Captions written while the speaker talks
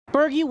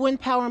Bergey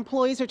Windpower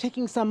employees are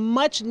taking some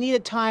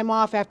much-needed time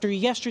off after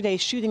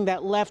yesterday's shooting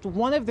that left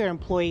one of their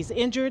employees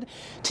injured.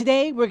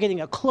 Today, we're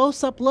getting a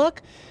close-up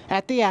look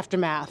at the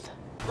aftermath.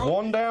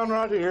 One down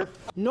right here.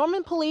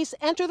 Norman police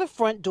enter the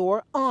front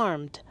door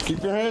armed.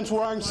 Keep your hands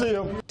where I can see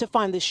them. To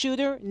find the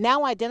shooter,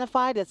 now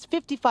identified as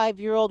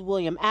 55-year-old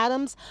William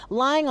Adams,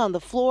 lying on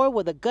the floor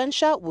with a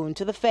gunshot wound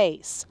to the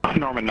face.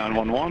 Norman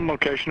 911,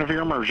 location of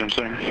your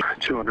emergency.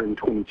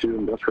 222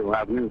 Industrial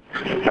Avenue.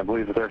 I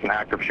believe that there's an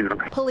active shooter.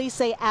 Police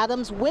say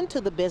Adams went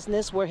to the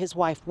business where his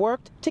wife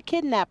worked to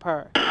kidnap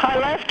her. I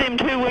left him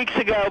 2 weeks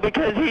ago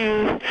because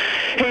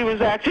he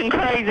was acting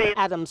crazy.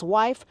 Adams'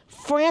 wife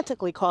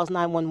frantically calls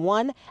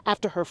 911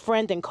 after her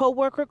friend and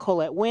co-worker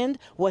Colette Wind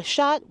was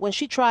shot when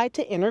she tried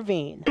to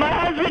intervene. My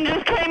husband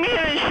just came in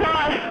and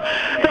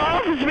shot the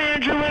office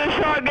manager with a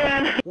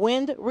shotgun.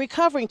 Wind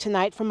recovering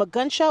tonight from a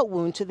gunshot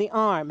wound to the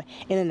arm.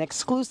 In an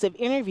exclusive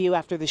interview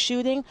after the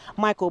shooting,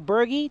 Michael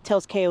Bergey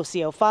tells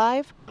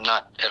KOCO5, I'm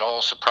not at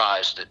all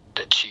surprised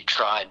that she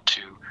tried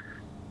to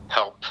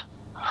help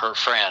her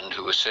friend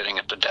who was sitting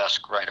at the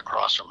desk right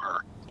across from her.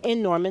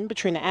 In Norman,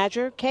 Katrina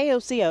Adger,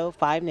 KOCO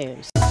 5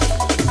 News.